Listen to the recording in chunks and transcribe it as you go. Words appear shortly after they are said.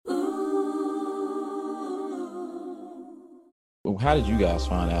how did you guys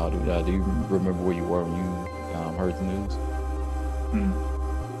find out? Do you remember where you were when you heard the news?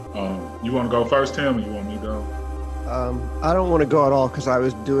 You want to go first, Tim, or you want me to go? I don't want to go at all because I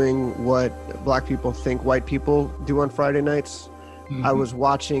was doing what black people think white people do on Friday nights. Mm-hmm. I was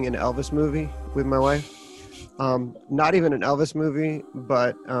watching an Elvis movie with my wife. Not even an Elvis movie,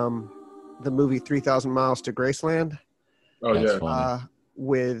 but the movie 3,000 Miles to Graceland. Oh, That's yeah. funny.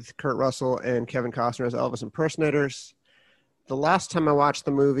 With Kurt Russell and Kevin Costner as Elvis impersonators. The last time I watched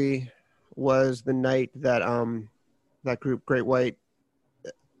the movie was the night that that group Great White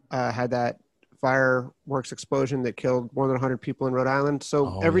had that fireworks explosion that killed more than 100 people in Rhode Island.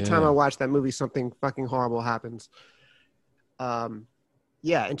 So every time I watch that movie, something fucking horrible happens.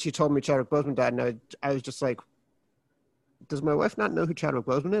 Yeah, and she told me Chadwick Boseman died, and I was just like, does my wife not know who Chadwick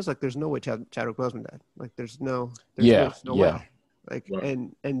Boseman is? Like, there's no way Chadwick Boseman died. Like, there's no way. Like, right.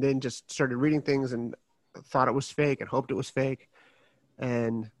 and then just started reading things and thought it was fake and hoped it was fake,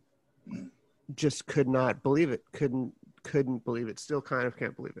 and just could not believe it. Couldn't believe it. Still kind of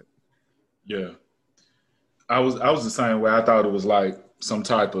can't believe it. Yeah, I was the same way. I thought it was like some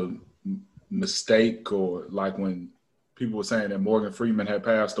type of mistake, or like when people were saying that Morgan Freeman had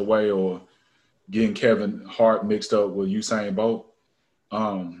passed away, or getting Kevin Hart mixed up with Usain Bolt.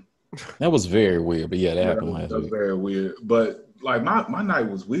 That was very weird, but yeah, that happened last week. That was very weird. But like my night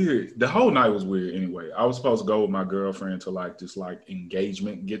was weird. The whole night was weird anyway. I was supposed to go with my girlfriend to like this like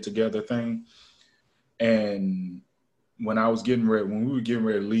engagement get together thing. And when we were getting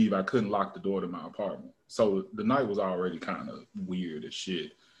ready to leave, I couldn't lock the door to my apartment. So the night was already kind of weird as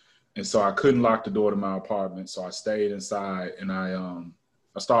shit. And so I couldn't lock the door to my apartment. So I stayed inside, and I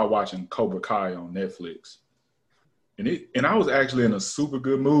started watching Cobra Kai on Netflix. And I was actually in a super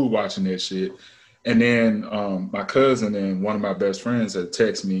good mood watching that shit. And then my cousin and one of my best friends had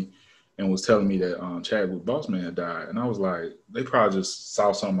texted me and was telling me that Chadwick Boseman had died. And I was like, they probably just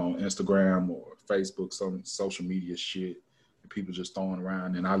saw something on Instagram or Facebook, some social media shit that people just throwing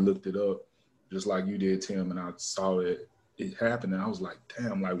around. And I looked it up just like you did, Tim, and I saw it happened. And I was like,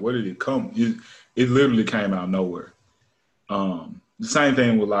 damn, like, where did it come? It literally came out of nowhere. The same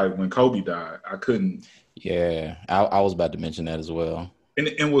thing with like when Kobe died. I couldn't. Yeah, I was about to mention that as well. And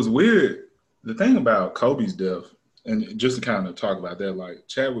it was weird. The thing about Kobe's death, and just to kind of talk about that, like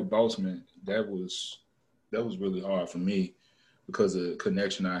Chadwick Boseman, that was really hard for me because of the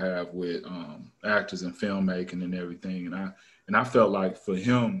connection I have with actors and filmmaking and everything. And I felt like for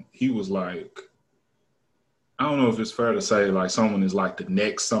him, he was like, I don't know if it's fair to say like someone is like the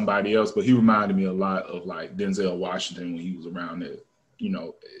next somebody else, but he reminded me a lot of like Denzel Washington when he was around that,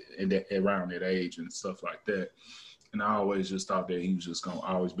 around that age and stuff like that. And I always just thought that he was just going to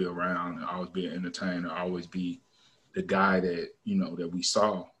always be around and always be an entertainer, always be the guy that, that we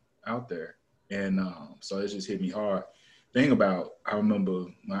saw out there. And so it just hit me hard. I remember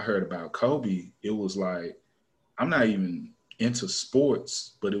when I heard about Kobe, it was like, I'm not even into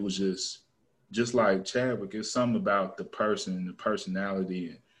sports, but it was just like Chadwick, it's something about the person, the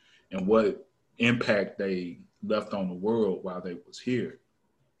personality, and what impact they left on the world while they was here.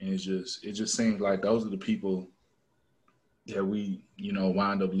 And it just seems like those are the people that we,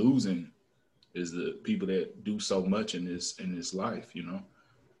 wind up losing, is the people that do so much in this life,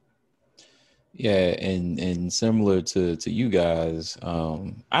 Yeah, and similar to you guys,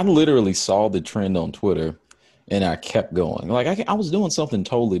 I literally saw the trend on Twitter and I kept going. Like I was doing something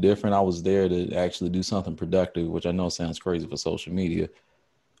totally different. I was there to actually do something productive, which I know sounds crazy for social media.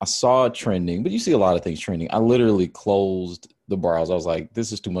 I saw it trending, but you see a lot of things trending. I literally closed the browser. I was like,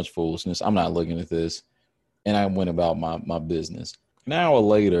 this is too much foolishness. I'm not looking at this. And I went about my business. An hour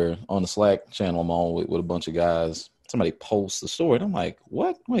later, on the Slack channel I'm on with a bunch of guys, somebody posts the story. And I'm like,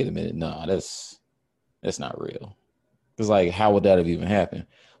 what? Wait a minute. No, that's not real. Because, like, how would that have even happened?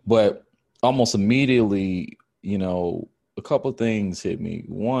 But almost immediately, a couple of things hit me.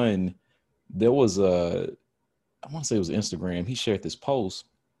 One, there was I want to say it was Instagram. He shared this post.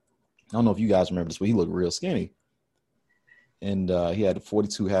 I don't know if you guys remember this, but he looked real skinny. And he had a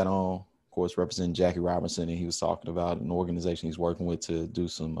 42 hat on, of course, representing Jackie Robinson. And he was talking about an organization he's working with to do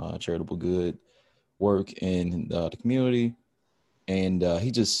some charitable good work in the community. And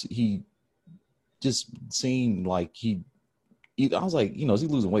he just seemed like I was like, is he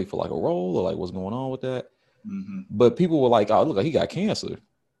losing weight for like a role or like what's going on with that? Mm-hmm. But people were like, oh, look, he got cancer.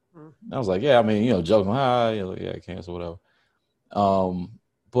 Mm-hmm. I was like, yeah, I mean, joking, yeah, cancer, whatever.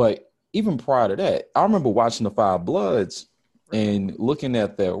 But even prior to that, I remember watching The Five Bloods and looking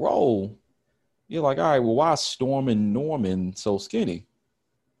at that role. You're like, all right, well, why is Stormin' Norman so skinny?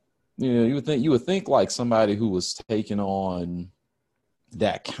 You would think like somebody who was taking on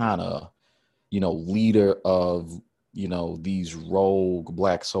that kind of, leader of you know, these rogue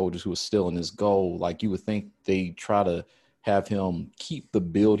black soldiers who are still in his goal. Like, you would think they try to have him keep the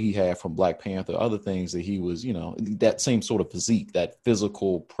build he had from Black Panther, other things that he was, you know, that same sort of physique, that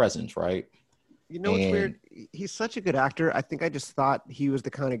physical presence, right? You know what's weird? He's such a good actor. I think I just thought he was the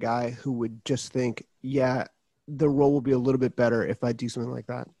kind of guy who would just think, yeah, the role will be a little bit better if I do something like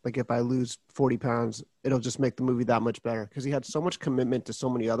that. Like if I lose 40 pounds, it'll just make the movie that much better. Because he had so much commitment to so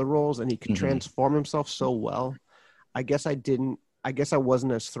many other roles and he could transform himself so well. I guess I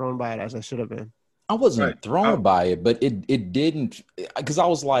wasn't as thrown by it as I should have been. I wasn't thrown by it, but it didn't, because I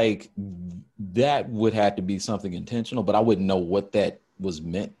was like, that would have to be something intentional, but I wouldn't know what that was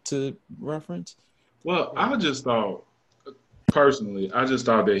meant to reference. Well, I just thought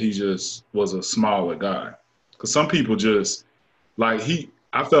that he just was a smaller guy. Because some people just, like,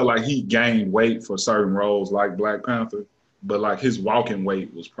 I felt like he gained weight for certain roles like Black Panther, but like his walking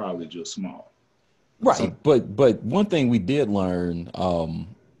weight was probably just small. Right, but one thing we did learn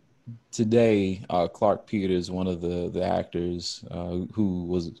today, Clark Peters, one of the actors who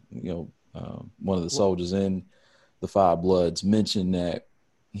was, you know, one of the soldiers in the Five Bloods, mentioned that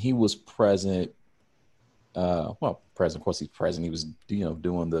he was present. Present, of course he's present. He was, you know,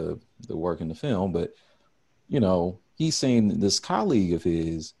 doing the work in the film, but, you know, he's seen this colleague of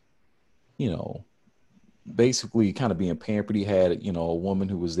his, you know, basically kind of being pampered. He had, you know, a woman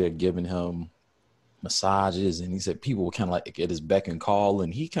who was there giving him massages, and he said people were kind of like at his beck and call,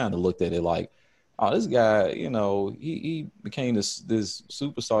 and he kind of looked at it like, oh, this guy, you know, he became this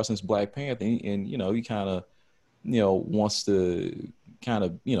superstar since Black Panther, and you know, he kind of, you know, wants to kind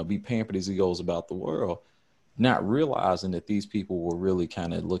of, you know, be pampered as he goes about the world, not realizing that these people were really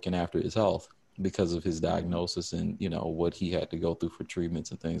kind of looking after his health because of his diagnosis and, you know, what he had to go through for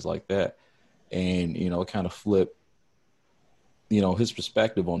treatments and things like that. And, you know, it kind of flipped, you know, his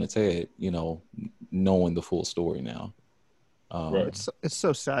perspective on its head, you know, knowing the full story now. Right. It's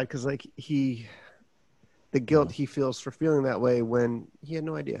so sad because, like, the guilt he feels for feeling that way when he had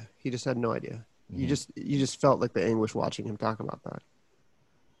no idea. He just had no idea. You just felt like the anguish watching him talk about that.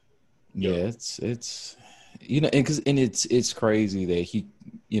 Yeah, it's you know, and it's crazy that he,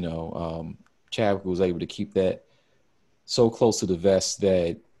 you know, Chadwick was able to keep that so close to the vest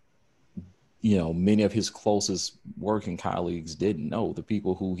that, you know, many of his closest working colleagues didn't know. The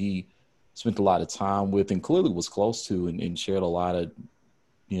people who he spent a lot of time with and clearly was close to and shared a lot of,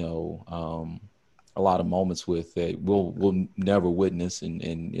 you know, a lot of moments with that we'll never witness and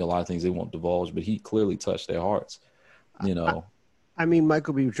a lot of things they won't divulge, but he clearly touched their hearts, you know. I mean,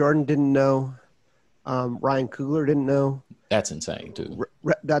 Michael B. Jordan didn't know. Ryan Coogler didn't know. That's insane, too.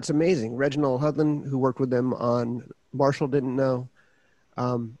 That's amazing. Reginald Hudlin, who worked with them on Marshall, didn't know.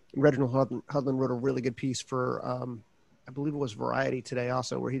 Reginald Hudlin wrote a really good piece for, I believe it was Variety today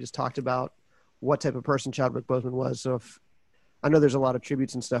also, where he just talked about what type of person Chadwick Boseman was. So I know there's a lot of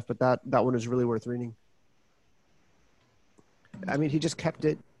tributes and stuff, but that one is really worth reading. I mean, he just kept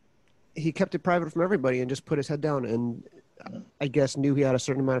it private from everybody and just put his head down and I guess knew he had a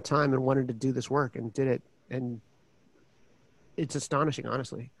certain amount of time and wanted to do this work and did it. And it's astonishing,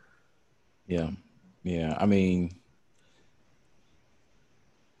 honestly. Yeah. Yeah. I mean,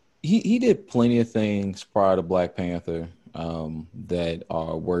 he did plenty of things prior to Black Panther that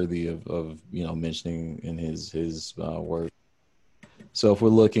are worthy of you know, mentioning in his work. So if we're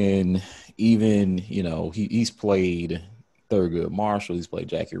looking, even, you know, he's played Thurgood Marshall, he's played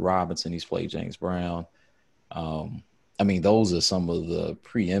Jackie Robinson, he's played James Brown. I mean, those are some of the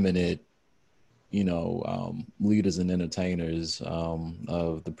preeminent, you know, leaders and entertainers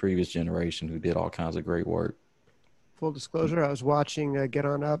of the previous generation who did all kinds of great work. Full disclosure, I was watching Get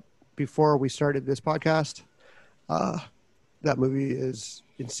On Up before we started this podcast. That movie is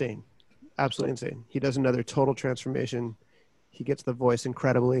insane. Absolutely insane. He does another total transformation. He gets the voice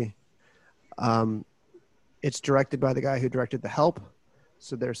incredibly. It's directed by the guy who directed The Help.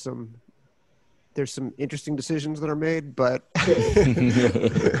 So there's some interesting decisions that are made, but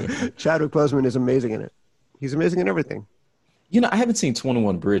Chadwick Boseman is amazing in it. He's amazing in everything. You know, I haven't seen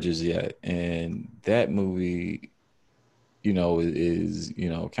 21 Bridges yet, and that movie, you know, is, you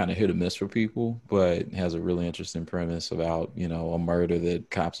know, kind of hit or miss for people, but has a really interesting premise about, you know, a murder that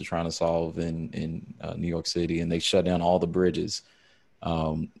cops are trying to solve in New York City, and they shut down all the bridges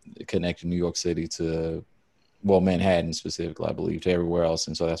connecting New York City to, well, Manhattan specifically, I believe, to everywhere else,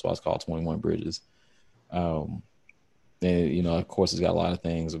 and so that's why it's called 21 Bridges. And, you know, of course, it's got a lot of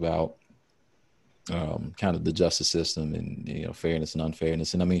things about kind of the justice system and, you know, fairness and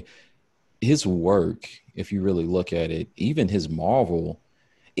unfairness. And I mean, his work, if you really look at it, even his Marvel,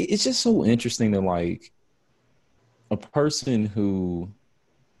 it's just so interesting to, like, a person who,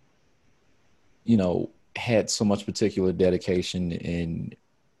 you know, had so much particular dedication and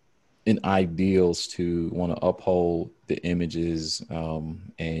ideals to want to uphold the images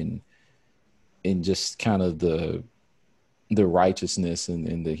and just kind of the righteousness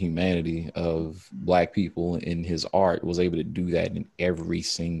and the humanity of Black people in his art, was able to do that in every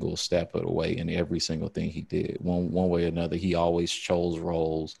single step of the way, in every single thing he did. One way or another, he always chose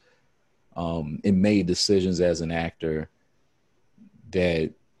roles and made decisions as an actor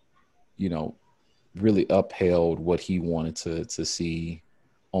that, you know, really upheld what he wanted to see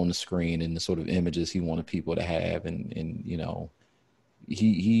on the screen and the sort of images he wanted people to have. And you know,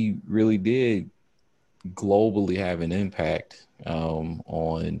 he really did globally have an impact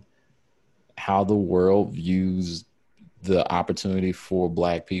on how the world views the opportunity for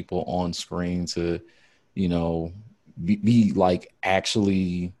Black people on screen to, you know, be like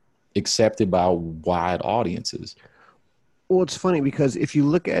actually accepted by wide audiences. Well, it's funny because if you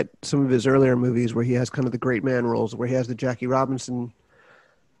look at some of his earlier movies where he has kind of the great man roles, where he has the Jackie Robinson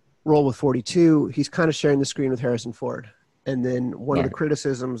role with 42, he's kind of sharing the screen with Harrison Ford. And then one of the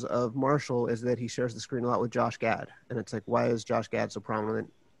criticisms of Marshall is that he shares the screen a lot with Josh Gad. And it's like, why is Josh Gad so prominent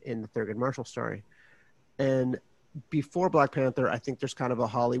in the Thurgood Marshall story? And before Black Panther, I think there's kind of a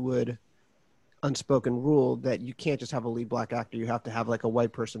Hollywood unspoken rule that you can't just have a lead Black actor. You have to have like a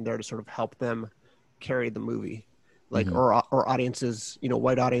white person there to sort of help them carry the movie. Like, or audiences, you know,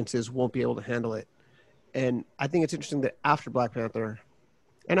 white audiences won't be able to handle it. And I think it's interesting that after Black Panther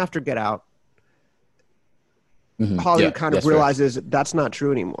and after Get Out, Hollywood kind of realizes that's not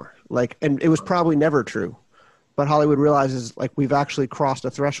true anymore. Like, and it was probably never true, but Hollywood realizes like we've actually crossed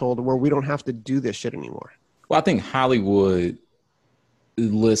a threshold where we don't have to do this shit anymore. Well, I think Hollywood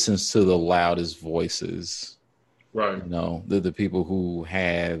listens to the loudest voices. Right. You know, the people who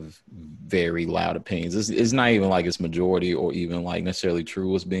have very loud opinions. It's not even like it's majority or even like necessarily true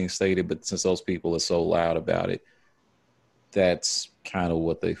what's being stated, but since those people are so loud about it, that's kind of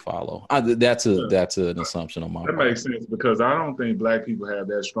what they follow. That's an assumption on my part. That makes sense because I don't think Black people have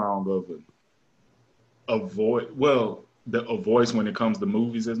that strong of a voice. Well, a voice when it comes to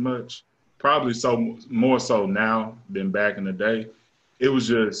movies as much. Probably more so now than back in the day. It was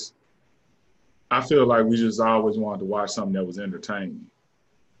just, I feel like we just always wanted to watch something that was entertaining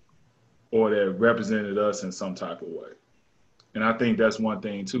or that represented us in some type of way. And I think that's one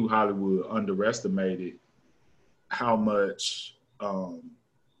thing too, Hollywood underestimated how much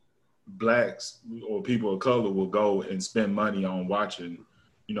Blacks or people of color will go and spend money on watching,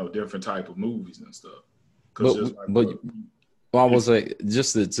 you know, different type of movies and stuff. I will say,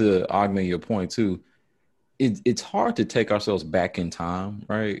 just to augment your point too, it's hard to take ourselves back in time,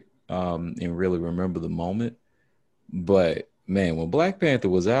 right? And really remember the moment. But man, when Black Panther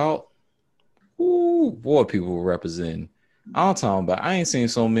was out, ooh, boy, people were representing. I'm talking about, I ain't seen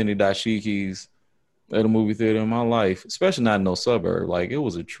so many dashikis at a movie theater in my life, especially not in no suburb. Like, it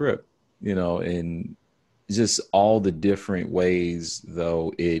was a trip, you know, and just all the different ways,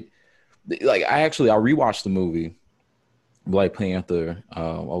 though, I rewatched the movie Black Panther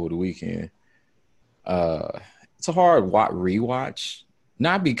over the weekend. It's a hard rewatch.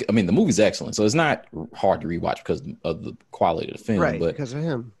 Not because, I mean, the movie's excellent, so it's not hard to rewatch because of the quality of the film. Right, but because of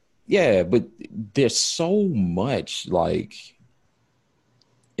him. Yeah, but there's so much like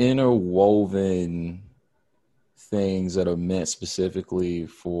interwoven things that are meant specifically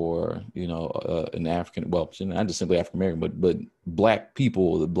for, you know, an African, well, not just simply African American, but Black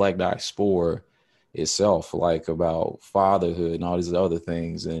people, the Black diaspora itself, like about fatherhood and all these other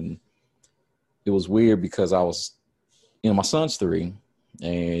things. And it was weird because I was, you know, my son's 3,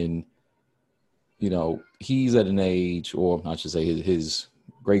 and, you know, he's at an age, or I should say his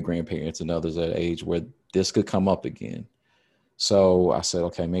great grandparents and others at an age where this could come up again. So I said,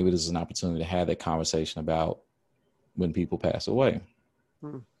 okay, maybe this is an opportunity to have that conversation about when people pass away.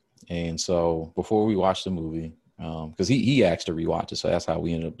 And so before we watched the movie, because he asked to rewatch it, so that's how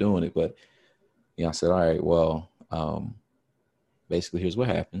we ended up doing it. But you know, I said, all right, well, basically here's what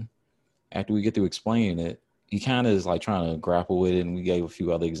happened. After we get through explaining it, he kind of is like trying to grapple with it, and we gave a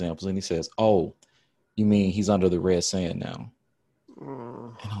few other examples, and he says, "Oh, you mean he's under the red sand now?"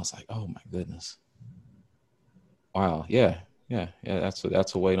 And I was like, "Oh my goodness, wow, yeah. That's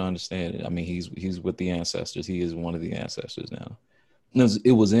a way to understand it. I mean, he's with the ancestors. He is one of the ancestors now."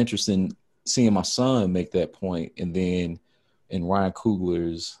 It was interesting seeing my son make that point, and then in Ryan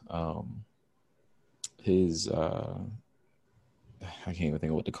Coogler's I can't even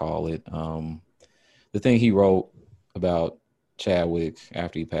think of what to call it. The thing he wrote about Chadwick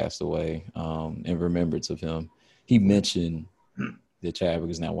after he passed away, in remembrance of him, he mentioned that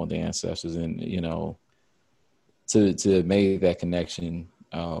Chadwick is now one of the ancestors, and you know, to make that connection,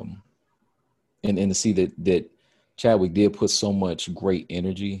 and to see that Chadwick did put so much great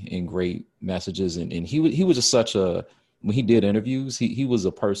energy and great messages, and he was just such a, when he did interviews, he was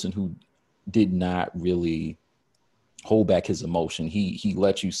a person who did not really hold back his emotion. He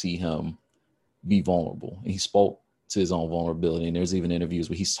let you see him be vulnerable. He spoke to his own vulnerability, and there's even interviews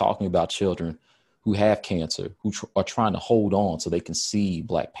where he's talking about children who have cancer, who are trying to hold on so they can see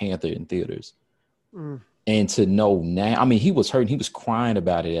Black Panther in theaters. And to know now, I mean, he was hurting, he was crying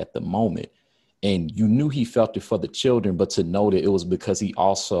about it at the moment, and you knew he felt it for the children, but to know that it was because he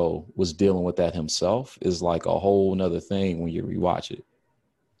also was dealing with that himself is like a whole nother thing when you rewatch it.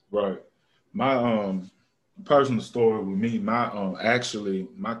 Right. My personal story with me,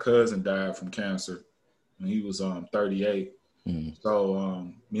 my cousin died from cancer when he was 38. So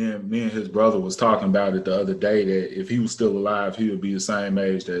me and his brother was talking about it the other day, that if he was still alive, he would be the same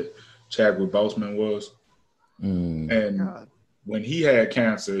age that Chadwick Boseman was. And God, when he had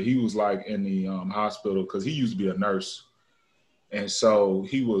cancer, he was like in the hospital, because he used to be a nurse. And so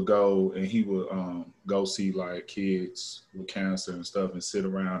he would go and he would go see like kids with cancer and stuff and sit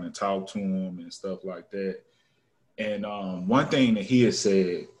around and talk to them and stuff like that. And one thing that he had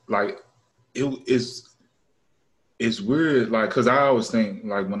said, like, it's weird, like, because I always think,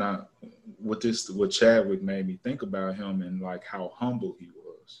 like, what Chadwick made me think about him, and like how humble he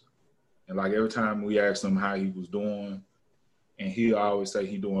was. And like every time we asked him how he was doing, and he always say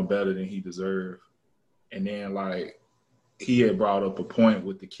he doing better than he deserved. And then like he had brought up a point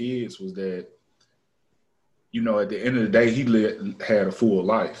with the kids, was that, you know, at the end of the day, he had a full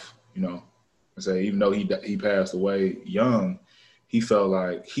life, you know. I say, even though he passed away young, he felt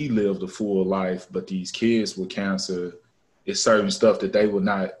like he lived a full life, but these kids with cancer, it's certain stuff that they would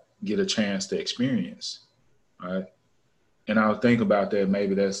not get a chance to experience, right? And I would think about that,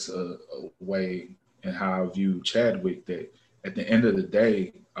 maybe that's a way in how I view Chadwick, that at the end of the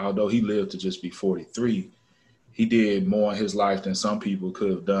day, although he lived to just be 43, he did more in his life than some people could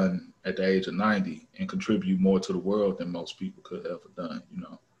have done at the age of 90, and contribute more to the world than most people could have ever done, you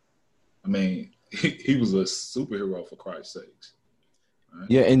know. I mean, he was a superhero, for Christ's sakes. Right?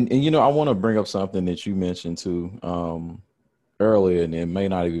 Yeah, and you know, I want to bring up something that you mentioned too earlier, and it may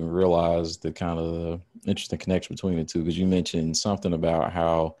not even realize the kind of interesting connection between the two, because you mentioned something about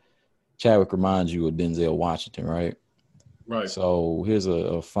how Chadwick reminds you of Denzel Washington, right? Right. So here's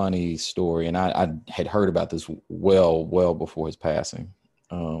a funny story, and I had heard about this well before his passing,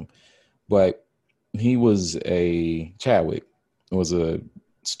 but Chadwick was a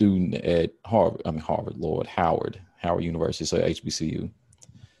student at Howard University, so HBCU.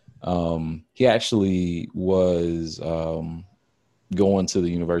 He actually was going to the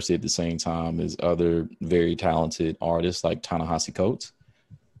university at the same time as other very talented artists like Ta-Nehisi Coates,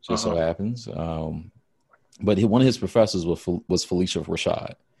 just so happens. But one of his professors was Phylicia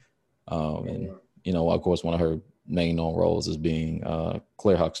Rashad. And, you know, of course, one of her main known roles is being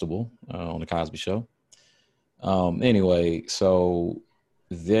Claire Huxtable on The Cosby Show. Anyway, so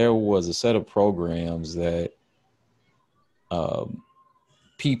there was a set of programs that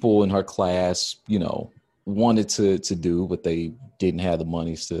people in her class, you know, wanted to do, but they didn't have the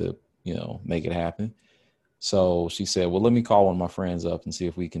monies to, you know, make it happen. So she said, well, let me call one of my friends up and see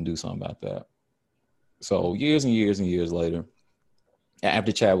if we can do something about that. So years and years and years later,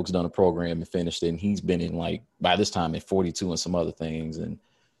 after Chadwick's done a program and finished it, and he's been in, like, by this time at 42 and some other things, and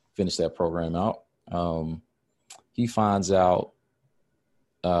finished that program out, he finds out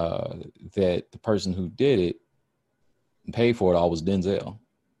that the person who did it and paid for it all was Denzel.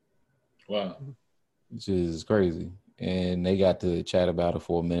 Wow. Which is crazy. And they got to chat about it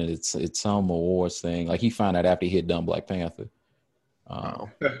for a minute. It's some awards thing. Like, he found out after he had done Black Panther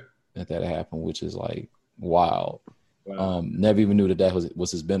that happened, which is like wild. Wow. Never even knew that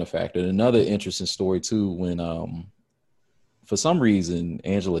was his benefactor. And another interesting story too, when for some reason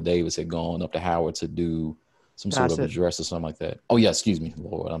Angela Davis had gone up to Howard to do some sort of address or something like that. Oh yeah, excuse me,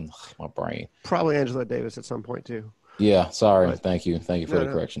 Lord, my brain. Probably Angela Davis at some point too. Yeah, sorry. But, thank you for the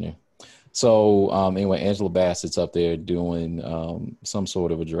correction there. So anyway, Angela Bassett's up there doing some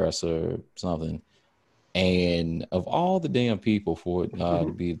sort of address or something. And of all the damn people for it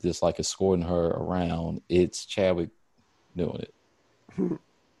to be just like escorting her around, it's Chadwick doing it.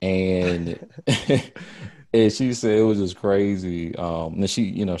 And and she said it was just crazy. And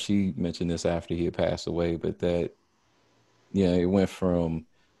she mentioned this after he had passed away, but that, you know, it went from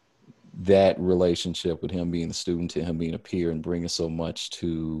that relationship with him being a student to him being a peer and bringing so much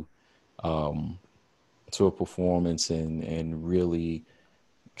to a performance and really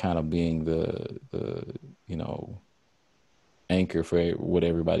kind of being the you know, anchor for what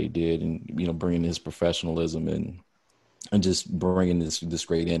everybody did, and, you know, bringing his professionalism and and just bringing this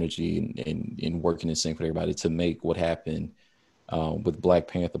great energy and working in sync with everybody to make what happened with Black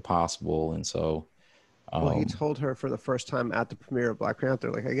Panther possible. And so, well, he told her for the first time at the premiere of Black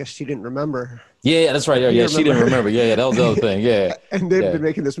Panther, like, I guess she didn't remember. Yeah, that's right. Yeah, she didn't remember. Yeah, that was the other thing. Yeah. And they've been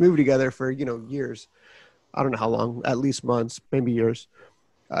making this movie together for, years. I don't know how long, at least months, maybe years.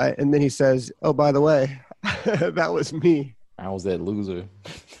 And then he says, "Oh, by the way, that was me. I was that loser."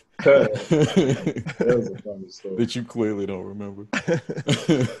 That was a funny story that you clearly don't remember.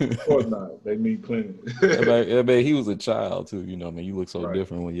 Of course not. They mean plenty. But he was a child too. You look so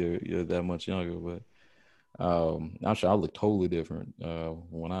different when you're that much younger. But I'm sure I look totally different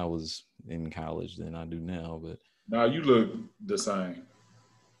when I was in college than I do now. But now you look the same.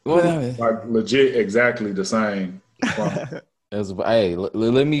 Well, like legit, exactly the same. Hey,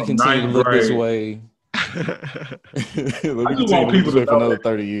 let me continue to look this way. I just want people to know for another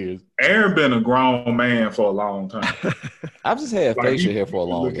 30 years. Aaron been a grown man for a long time. I've just had facial hair for a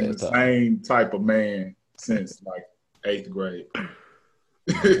long time. Same type of man since like 8th grade.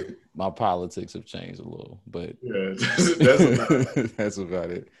 My politics have changed a little, but yeah, that's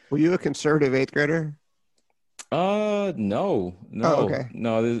about it. Were you a conservative 8th grader? No. Oh, okay.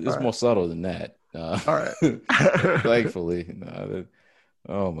 No, it's more subtle than that. All right. Thankfully, no.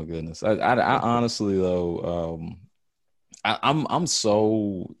 Oh my goodness. I honestly though, I'm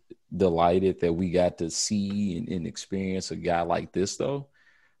so delighted that we got to see and experience a guy like this though,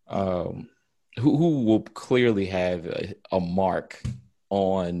 who will clearly have a mark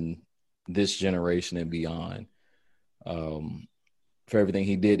on this generation and beyond, for everything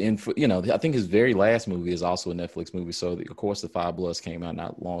he did. And for, I think his very last movie is also a Netflix movie. So of course, The Five Bloods came out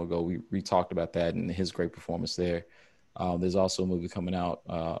not long ago. We talked about that and his great performance there. There's also a movie coming out,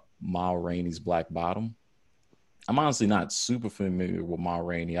 Ma Rainey's Black Bottom. I'm honestly not super familiar with Ma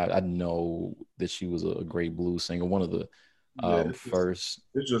Rainey. I know that she was a great blues singer. One of the first.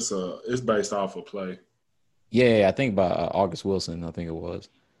 It's based off a play. Yeah, I think by August Wilson. I think it was.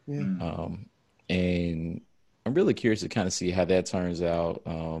 Yeah. And I'm really curious to kind of see how that turns out,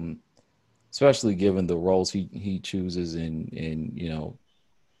 especially given the roles he chooses and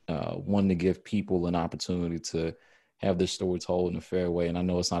wanting to give people an opportunity to have their story told in a fair way. And I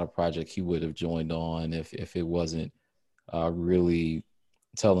know it's not a project he would have joined on if it wasn't really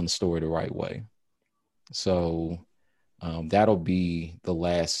telling the story the right way. So that'll be the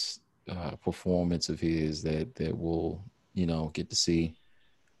last performance of his that we'll, get to see.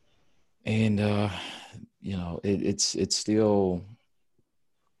 And, it's still,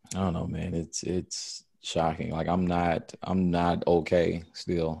 I don't know, man, it's shocking. Like I'm not okay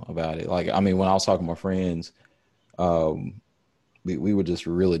still about it. Like, I mean, when I was talking to my friends, we were just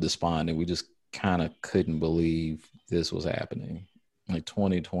really despondent. We just kind of couldn't believe this was happening. Like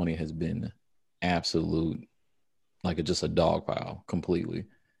 2020 has been absolute, like just a dog pile completely.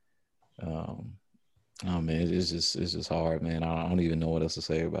 Oh man, it's just hard, man. I don't even know what else to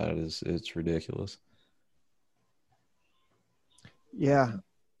say about it. It's ridiculous. Yeah,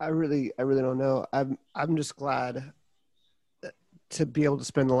 I really don't know. I'm just glad to be able to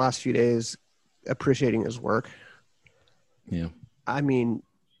spend the last few days appreciating his work. Yeah. I mean,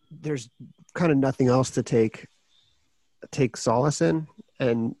 there's kind of nothing else to take solace in,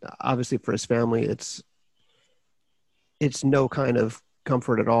 and obviously for his family, it's no kind of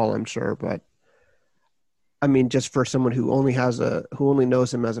comfort at all, I'm sure. But I mean, just for someone who only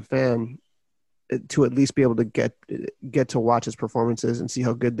knows him as a fan, to at least be able to get to watch his performances and see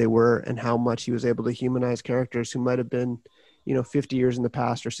how good they were and how much he was able to humanize characters who might have been, 50 years in the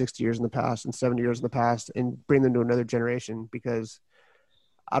past or 60 years in the past and 70 years in the past, and bring them to another generation. Because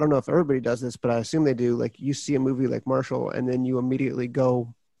I don't know if everybody does this, but I assume they do. Like, you see a movie like Marshall and then you immediately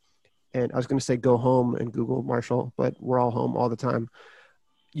go, and I was going to say go home and Google Marshall, but we're all home all the time.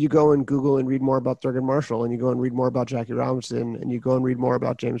 You go and Google and read more about Thurgood Marshall, and you go and read more about Jackie Robinson, and you go and read more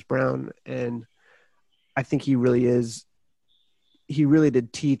about James Brown. And I think he really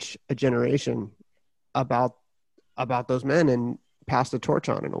did teach a generation about those men and pass the torch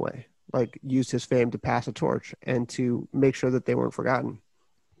on, in a way, like used his fame to pass a torch and to make sure that they weren't forgotten.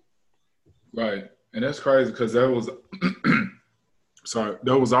 Right. And that's crazy because there was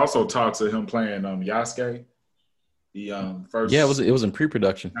also talks of him playing Yasuke. The first. Yeah, it was in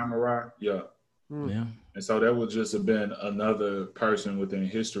pre-production. Samurai. Yeah. Yeah. And so that would just have been another person within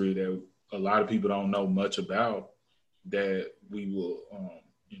history that a lot of people don't know much about, that we will,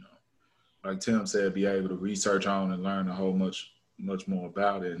 like Tim said, be able to research on and learn a whole much more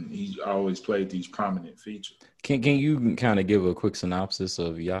about it. And he always played these prominent features. Can you kind of give a quick synopsis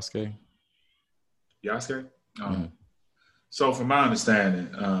of Yasuke? Yasuke? So from my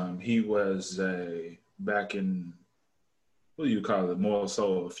understanding, he was back in what do you call it? More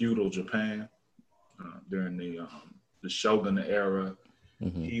so feudal Japan during the Shogun era.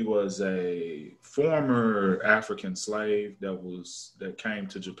 Mm-hmm. He was a former African slave that came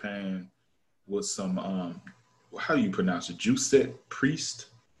to Japan with some how do you pronounce it? Juset priest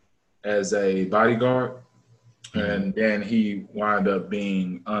as a bodyguard. Mm-hmm. And then he wound up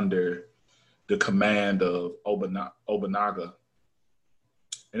being under the command of Obunaga.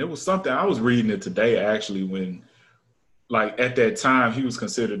 And it was something, I was reading it today actually, when like at that time he was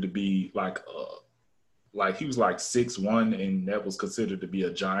considered to be like he was like 6'1", and that was considered to be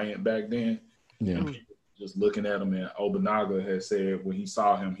a giant back then. Yeah. And people just looking at him, and Obunaga had said when he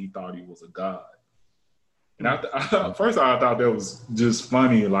saw him, he thought he was a god. And first I thought that was just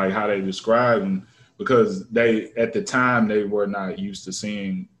funny, like how they described him, because at the time they were not used to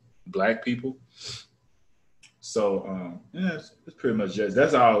seeing Black people. So it's pretty much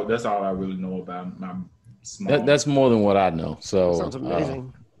that's all I really know about my small. That's more than what I know. So sounds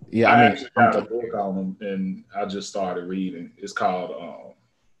amazing. Yeah, I actually got a book on them, and I just started reading. It's called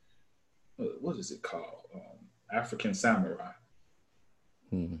what is it called? African Samurai.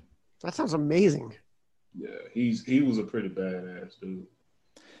 Hmm. That sounds amazing. Yeah, he was a pretty badass dude.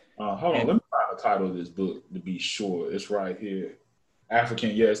 Hold on, let me find the title of this book to be sure. It's right here.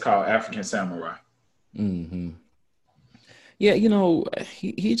 It's called African Samurai. Mm-hmm. Yeah,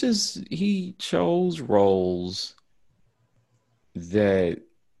 he chose roles that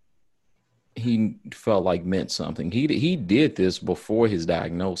he felt like meant something. He did this before his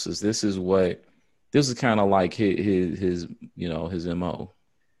diagnosis. This is kind of like his MO.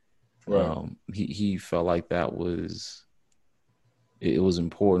 Right. He felt like it was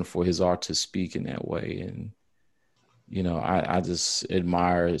important for his art to speak in that way. And, I just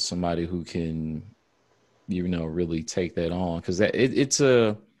admire somebody who can, really take that on, because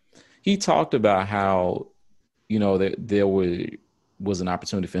he talked about how, there was an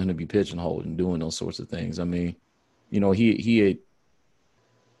opportunity for him to be pigeonholed and doing those sorts of things. I mean, he had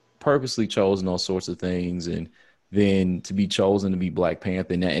purposely chosen those sorts of things, and then to be chosen to be Black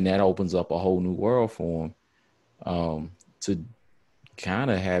Panther, and that opens up a whole new world for him, to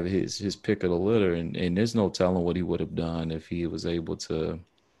kind of have his pick of the litter, and there's no telling what he would have done if he was able to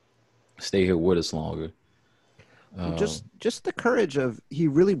stay here with us longer. Just the courage of, he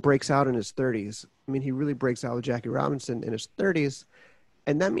really breaks out in his 30s. I mean, he really breaks out with Jackie Robinson in his 30s,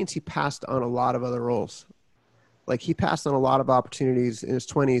 and that means he passed on a lot of other roles. Like, he passed on a lot of opportunities in his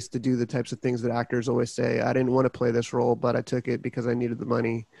 20s to do the types of things that actors always say, I didn't want to play this role, but I took it because I needed the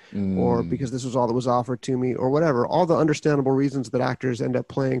money, or because this was all that was offered to me, or whatever. All the understandable reasons that actors end up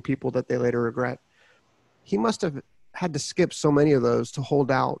playing people that they later regret. He must have had to skip so many of those to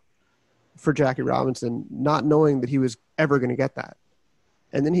hold out for Jackie Robinson, not knowing that he was ever going to get that.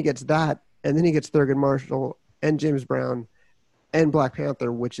 And then he gets that, and then he gets Thurgood Marshall and James Brown and Black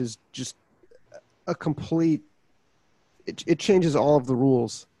Panther, which is just a complete... It changes all of the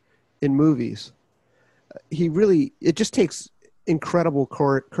rules in movies. It just takes incredible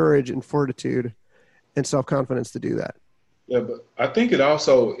courage and fortitude and self-confidence to do that. Yeah, but I think it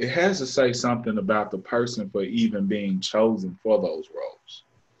has to say something about the person for even being chosen for those roles.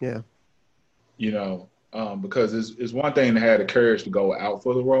 Yeah. Because it's one thing to have the courage to go out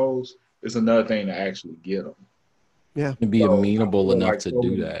for the roles. It's another thing to actually get them. Yeah. And be amenable enough to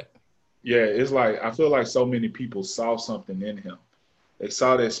do that. Yeah, it's like, I feel like so many people saw something in him. They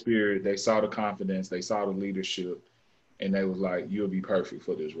saw that spirit, they saw the confidence, they saw the leadership, and they was like, you'll be perfect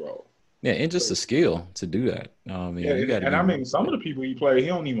for this role. Yeah, and just a skill to do that. Some of the people he played, he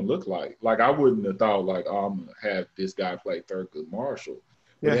don't even look like. Like, I wouldn't have thought, like, oh, I'm going to have this guy play Thurgood Marshall.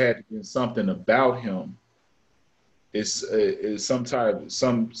 But it had to be something about him. It's some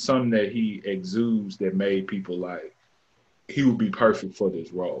that he exudes that made people like, he would be perfect for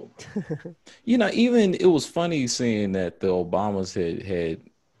this role. Even it was funny seeing that the Obamas had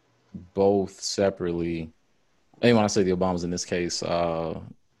both separately, and when I say the Obamas in this case, Barack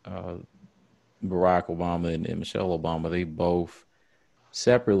Obama and Michelle Obama, they both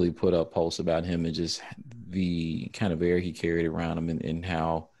separately put up posts about him and just the kind of air he carried around him, and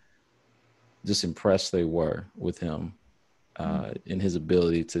how just impressed they were with him in his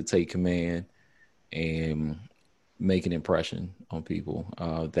ability to take command and make an impression on people.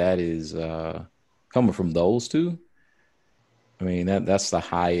 That is coming from those two. I mean, that's the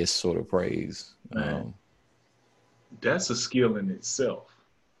highest sort of praise. That's a skill in itself,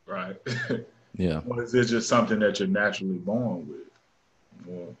 right? Yeah. Or is it just something that you're naturally born with?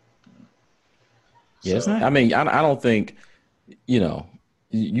 It's not. I mean, I don't think,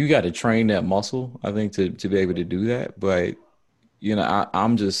 you got to train that muscle, I think, to be able to do that. But,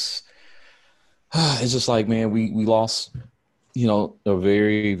 I'm just, it's just like, man, we lost a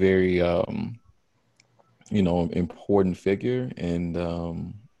very, very, important figure. And,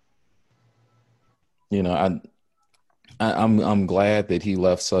 I'm glad that he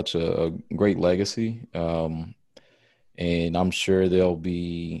left such a great legacy. And I'm sure there'll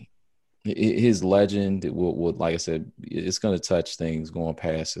be his legend will, like I said, it's going to touch things going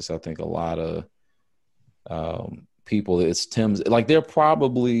past this. I think a lot of people, it's Tim's, like they're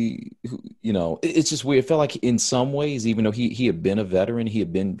probably, it's just weird. It felt like in some ways, even though he had been a veteran, he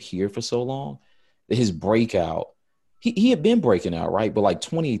had been here for so long, his breakout, he had been breaking out, right? But like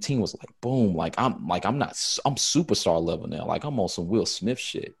 2018 was like boom, I'm superstar level now. Like I'm on some Will Smith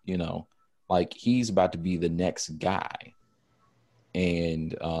shit, like he's about to be the next guy.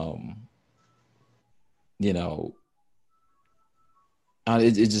 And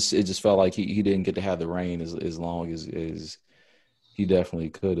it just felt like he didn't get to have the reign as long as he definitely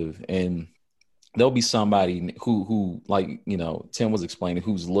could have. And there'll be somebody who like, Tim was explaining,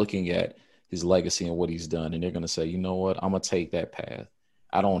 who's looking at his legacy and what he's done, and they're going to say, you know what, I'm going to take that path.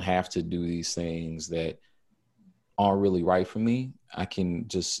 I don't have to do these things that aren't really right for me. I can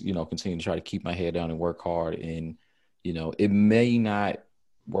just, continue to try to keep my head down and work hard. And, it may not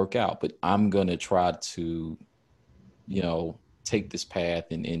work out, but I'm going to try to, take this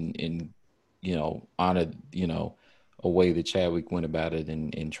path and honor, a way that Chadwick went about it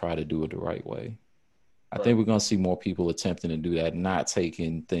and try to do it the right way. I think we're going to see more people attempting to do that, not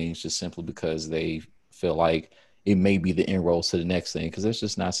taking things just simply because they feel like it may be the inroads to the next thing, because that's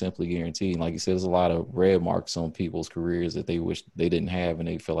just not simply guaranteed. Like you said, there's a lot of red marks on people's careers that they wish they didn't have, and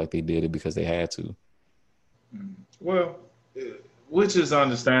they feel like they did it because they had to. Well, which is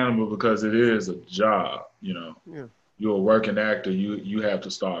understandable because it is a job, Yeah. You're a working actor. You have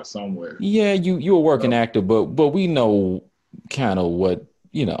to start somewhere. Yeah, you're a working actor, but we know kind of what,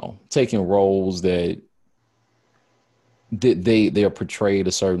 taking roles that they are portrayed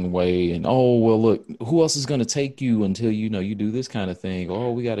a certain way, and oh well, look, who else is going to take you until you do this kind of thing?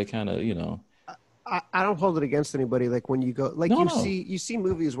 Oh, we got to kind of I don't hold it against anybody. Like when you go, like you see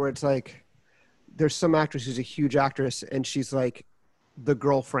movies where it's like there's some actress who's a huge actress and she's like the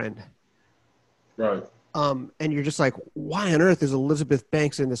girlfriend, right? And you're just like, why on earth is Elizabeth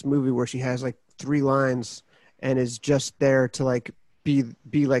Banks in this movie where she has like 3 lines and is just there to like be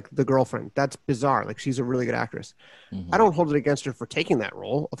like the girlfriend? That's bizarre. Like she's a really good actress. Mm-hmm. I don't hold it against her for taking that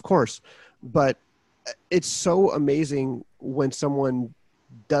role, of course, but it's so amazing when someone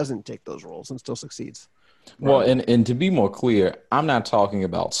doesn't take those roles and still succeeds. Well, and to be more clear, I'm not talking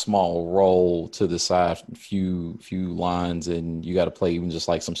about small role to the side, few lines, and you got to play even just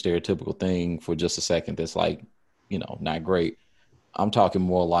like some stereotypical thing for just a second that's like, not great. I'm talking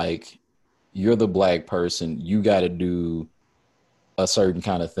more like you're the black person, you got to do a certain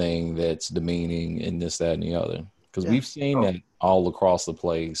kind of thing that's demeaning and this, that, and the other. Because we've seen that all across the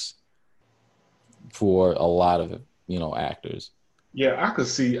place for a lot of, actors. Yeah, I could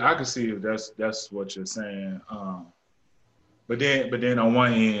see if that's what you're saying. But then on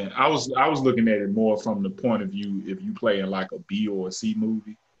one end, I was looking at it more from the point of view if you play in like a B or a C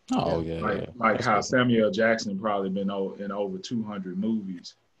movie. Oh yeah, like that's how cool. Samuel Jackson probably been in over 200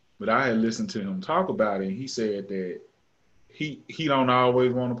 movies. But I had listened to him talk about it, and he said that he don't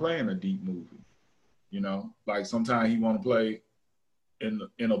always want to play in a deep movie. Like sometimes he want to play in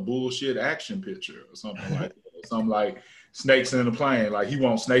a bullshit action picture or something like that. Something like Snakes in the Plane. Like he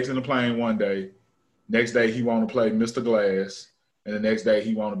wants Snakes in the Plane one day. Next day he want to play Mr. Glass, and the next day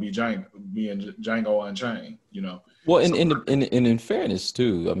he want to be Django Unchained. Well, in fairness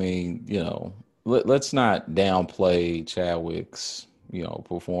too, I mean, let's not downplay Chadwick's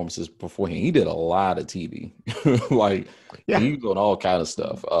performances beforehand. He did a lot of TV. He was doing all kind of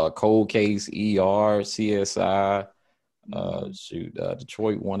stuff. Cold Case, ER, CSI.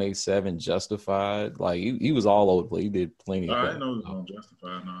 Detroit 187, Justified. Like he was all over the place. He did plenty of things. I didn't know he was on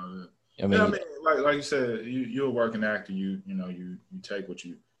Justified and all that. I mean, like you said, you're a working actor. You take what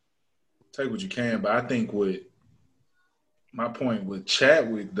you can. But I think with my point with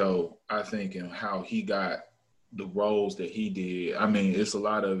Chadwick, though, I think in how he got the roles that he did. I mean, it's a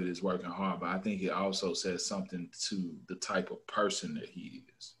lot of it is working hard, but I think it also says something to the type of person that he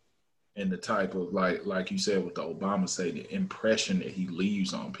is. And the type of, like you said with the Obama say, the impression that he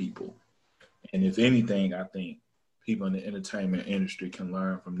leaves on people. And if anything, I think people in the entertainment industry can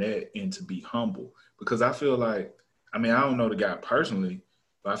learn from that and to be humble. Because I feel like, I don't know the guy personally,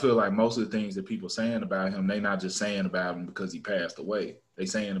 but I feel like most of the things that people saying about him, they not just saying about him because he passed away. They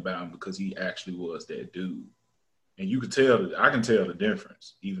saying about him because he actually was that dude. And you could tell, I can tell the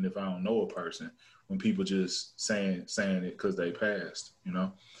difference, even if I don't know a person, when people just saying it because they passed,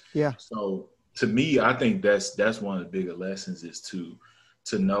 Yeah. So to me, I think that's one of the bigger lessons is to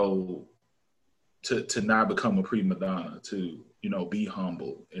know to not become a prima donna, to be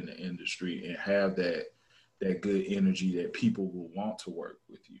humble in the industry and have that good energy that people will want to work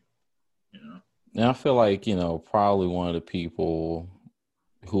with you. And I feel like probably one of the people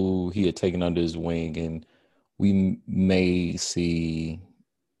who he had taken under his wing, and we may see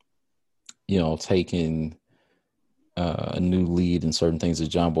taking a new lead in certain things is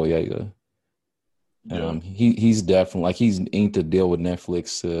John Boyega. Yeah. He's definitely he's inked a deal with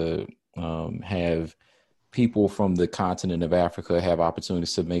Netflix to have people from the continent of Africa have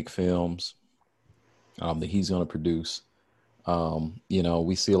opportunities to make films that he's going to produce.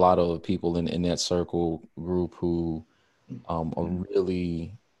 We see a lot of people in that circle group who are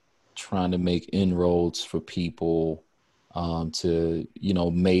really trying to make inroads for people to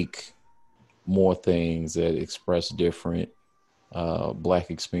make more things that express different Black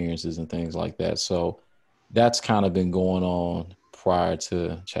experiences and things like that. So that's kind of been going on prior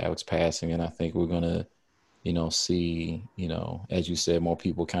to Chadwick's passing, and I think we're gonna see as you said, more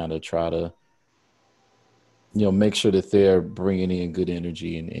people kind of try to make sure that they're bringing in good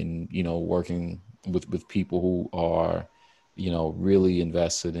energy and working with people who are really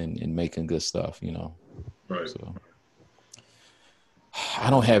invested in making good stuff. Right. So I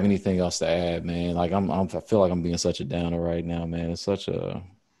don't have anything else to add, man. Like I feel like I'm being such a downer right now, man. It's such a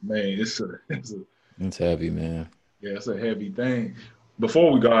it's heavy, man. Yeah, it's a heavy thing.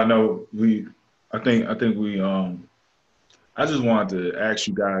 Before we go, I think we I just wanted to ask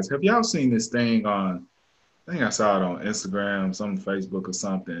you guys, have y'all seen this thing on, I think I saw it on Instagram, some Facebook or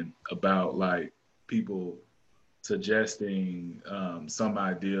something, about like people suggesting some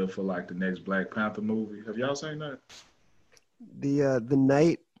idea for like the next Black Panther movie. Have y'all seen that? The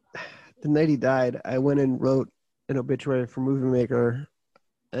night he died, I went and wrote an obituary for Movie Maker,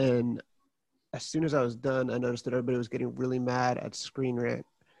 and as soon as I was done, I noticed that everybody was getting really mad at Screen Rant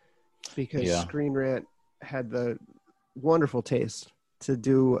because Screen Rant had the wonderful taste to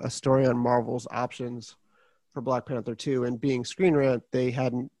do a story on Marvel's options for Black Panther 2, and being Screen Rant, they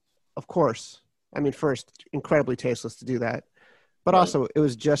hadn't, of course, first, incredibly tasteless to do that, but also it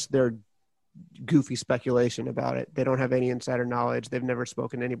was just their goofy speculation about it. They don't have any insider knowledge. They've never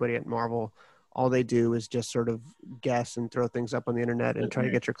spoken to anybody at Marvel. All they do is just sort of guess and throw things up on the internet and try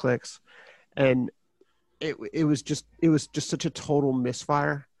to get your clicks. And it was just such a total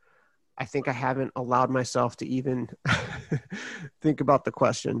misfire. I think I haven't allowed myself to even think about the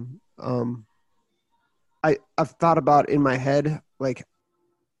question. I've thought about in my head like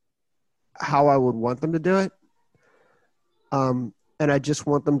how I would want them to do it. And I just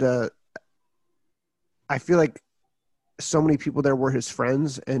want them to, I feel like so many people there were his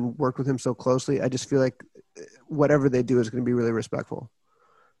friends and worked with him so closely. I just feel like whatever they do is going to be really respectful.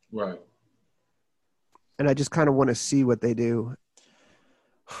 Right. And I just kind of want to see what they do.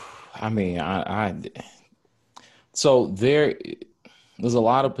 So there's a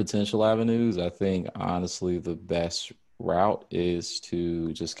lot of potential avenues. I think honestly the best route is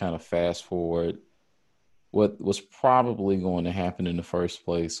to just kind of fast forward what was probably going to happen in the first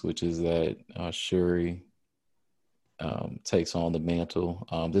place, which is that Shuri takes on the mantle.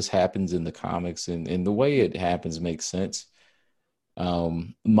 This happens in the comics, and the way it happens makes sense.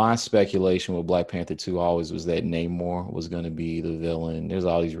 My speculation with Black Panther 2 always was that Namor was going to be the villain. There's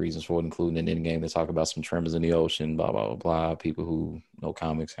all these reasons for it, including an Endgame. They talk about some tremors in the ocean, blah, blah, blah, blah. People who know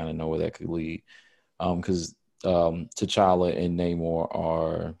comics kind of know where that could lead. Because T'Challa and Namor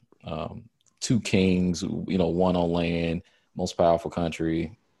are two kings, one on land, most powerful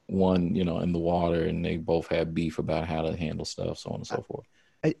country, one, in the water, and they both have beef about how to handle stuff, so on and so forth.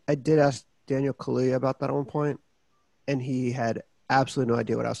 I did ask Daniel Kaluuya about that at one point, and he had absolutely no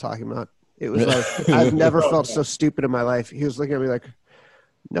idea what I was talking about. It was like, I've never felt so stupid in my life. He was looking at me like,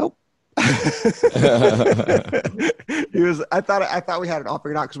 nope. I thought we had it all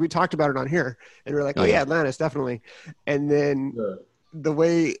figured out because we talked about it on here, and we were like, oh yeah, Atlantis, definitely. And then the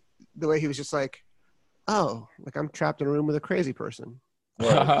way he was just like, oh, like I'm trapped in a room with a crazy person.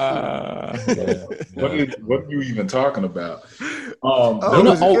 Right. What are you even talking about? And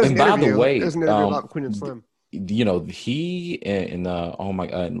by the way, there's an interview about Queen and Slim. He and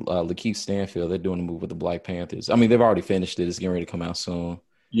Lakeith Stanfield, they're doing a movie with the Black Panthers. I mean, they've already finished it. It's getting ready to come out soon.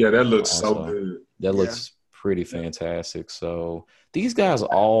 Yeah, that looks so good. That looks pretty fantastic. So these guys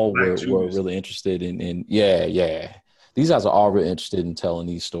all were really interested in these guys are all really interested in telling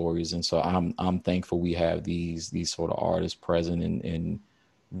these stories, and so I'm thankful we have these sort of artists present and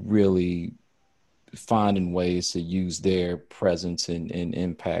really finding ways to use their presence and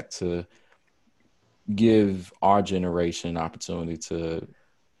impact to give our generation an opportunity to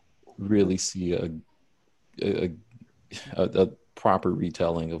really see a proper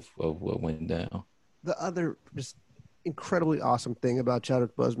retelling of what went down. The other just incredibly awesome thing about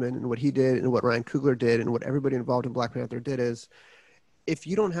Chadwick Boseman and what he did and what Ryan Coogler did and what everybody involved in Black Panther did is, if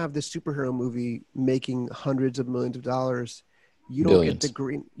you don't have this superhero movie making hundreds of millions of dollars, you don't get the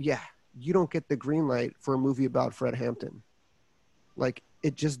green. Yeah, you don't get the green light for a movie about Fred Hampton. Like,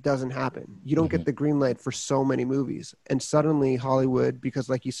 it just doesn't happen. You don't get the green light for so many movies. And suddenly Hollywood, because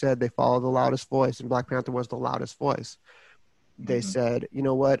like you said, they follow the loudest voice, and Black Panther was the loudest voice. They said, you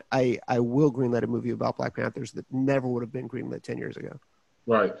know what? I will greenlight a movie about Black Panthers that never would have been greenlit 10 years ago.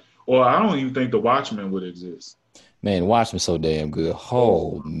 Right. Well, I don't even think The Watchmen would exist. Man, Watchmen's so damn good.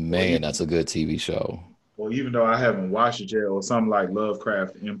 Oh, man, that's a good TV show. Well, even though I haven't watched it yet, or something like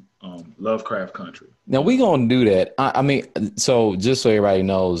Lovecraft Country. Now, we going to do that. I mean, so just so everybody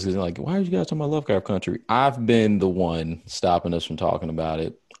knows, like, why are you guys talking about Lovecraft Country? I've been the one stopping us from talking about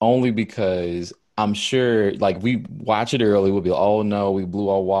it, only because I'm sure, like, we watch it early, we'll be like, oh, no, we blew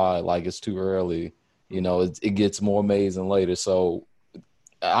our wad, like, it's too early. You know, it gets more amazing later. So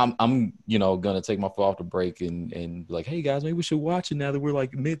I'm gonna take my foot off the break and be like, hey guys, maybe we should watch it now that we're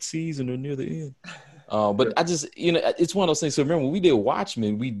like mid-season or near the end. But I just, it's one of those things. So remember when we did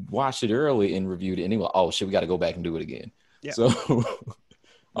Watchmen, we watched it early and reviewed it, and anyway, oh shit, we got to go back and do it again. Yeah. So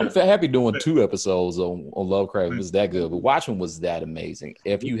I'm happy doing 2 episodes on Lovecraft. It was that good, but Watchmen was that amazing.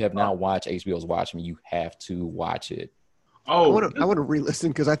 If you have not watched HBO's Watchmen, you have to watch it. Oh, I want to re-listen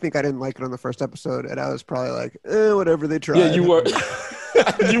because I think I didn't like it on the first episode, and I was probably like, whatever they tried. Yeah, you were.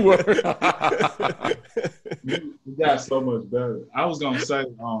 You were. You got so much better. I was gonna say,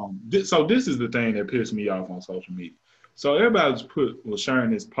 so this is the thing that pissed me off on social media. So everybody was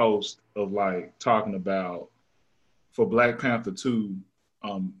sharing this post of like talking about for Black Panther 2,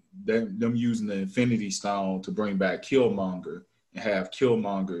 them using the Infinity Stone to bring back Killmonger and have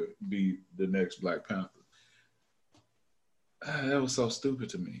Killmonger be the next Black Panther. That was so stupid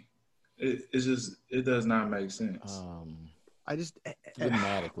to me. It does not make sense.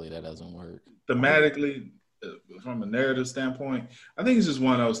 Thematically, that doesn't work. Thematically, from a narrative standpoint, I think it's just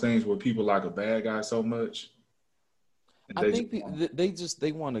one of those things where people like a bad guy so much. I think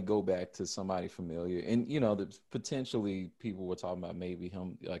they want to go back to somebody familiar, and potentially people were talking about maybe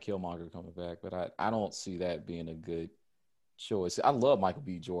him, Killmonger coming back, but I don't see that being a good choice. I love Michael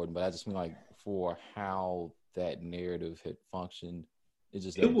B. Jordan, but I just mean like for how that narrative had functioned, it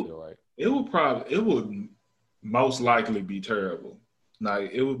just didn't feel right. It would most likely be terrible.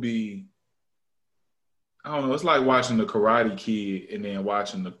 Like it would be, I don't know. It's like watching the Karate Kid and then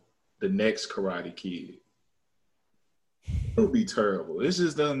watching the next Karate Kid. It would be terrible. It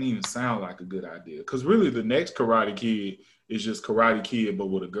just doesn't even sound like a good idea. Because really, the next Karate Kid is just Karate Kid, but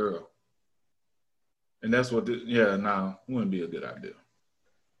with a girl. And that's what, it wouldn't be a good idea.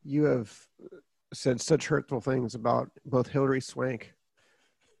 You have said such hurtful things about both Hilary Swank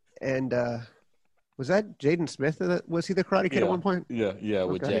and, was that Jaden Smith? Was he the Karate Kid at one point? Yeah,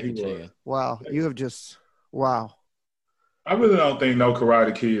 with Jackie Chan. Wow, you have just, wow. I really don't think no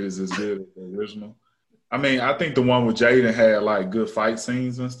Karate Kid is as good as the original. I mean, I think the one with Jaden had like good fight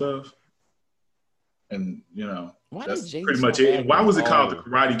scenes and stuff. And, that's pretty much it. Why was it called the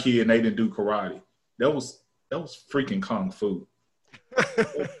Karate Kid and they didn't do karate? That was freaking Kung Fu.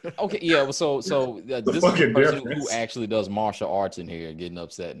 Okay, yeah. So this is the person who actually does martial arts in here getting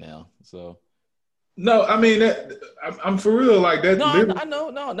upset now. So no, I mean I'm for real like that. No, I know,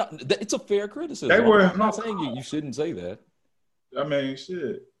 no, it's a fair criticism. I'm not saying you shouldn't say that. I mean,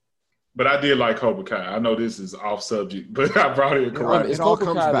 shit. But I did like Cobra Kai. I know this is off subject, but I brought it karate. It all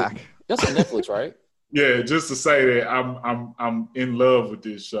comes back. That's on Netflix, right? Yeah, just to say that I'm in love with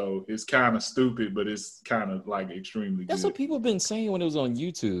this show. It's kind of stupid, but it's kind of like extremely good. That's what people have been saying when it was on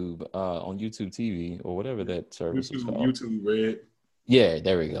YouTube TV or whatever that service is called. YouTube Red. Yeah,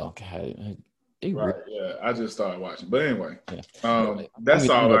 there we go. Okay. Right, yeah. I just started watching. But anyway, that's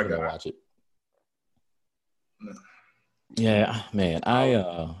all I got. Watch it. Yeah, man.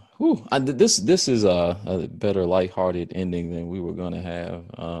 This is a better lighthearted ending than we were going to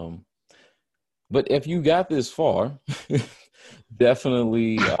have. But if you got this far,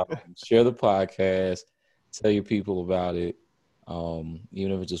 definitely share the podcast, tell your people about it.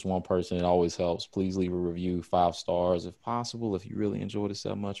 Even if it's just one person, it always helps. Please leave a review, 5 stars if possible. If you really enjoyed it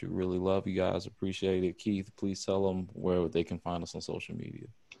so much, we really love you guys. Appreciate it. Keith, please tell them where they can find us on social media.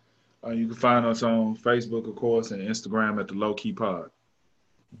 You can find us on Facebook, of course, and Instagram at the Low Key Pod.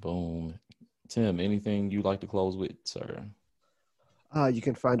 Boom. Tim, anything you'd like to close with, sir? You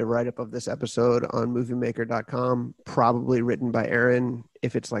can find a write-up of this episode on moviemaker.com, probably written by Aaron.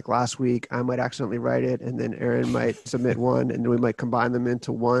 If it's like last week, I might accidentally write it, and then Aaron might submit one, and then we might combine them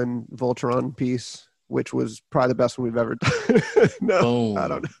into one Voltron piece, which was probably the best one we've ever done. No, boom. I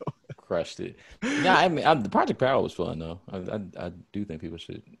don't know. Crushed it. Yeah, I mean, the Project Power was fun, though. I do think people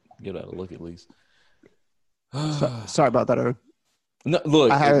should give that a look at least. Sorry about that, Aaron. No,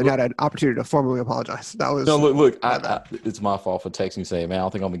 look, I haven't had an opportunity to formally apologize. That was look. It's my fault for texting saying, "Man, I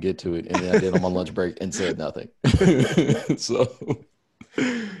don't think I'm gonna get to it," and then I did on my lunch break and said nothing. So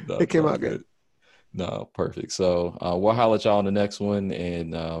it came out good. No, perfect. So we'll holler at y'all on the next one,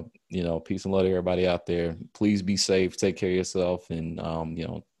 and peace and love to everybody out there. Please be safe, take care of yourself, and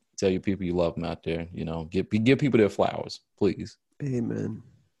tell your people you love them out there. Give people their flowers, please. Amen.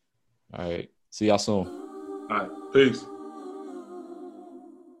 All right. See y'all soon. All right. Peace.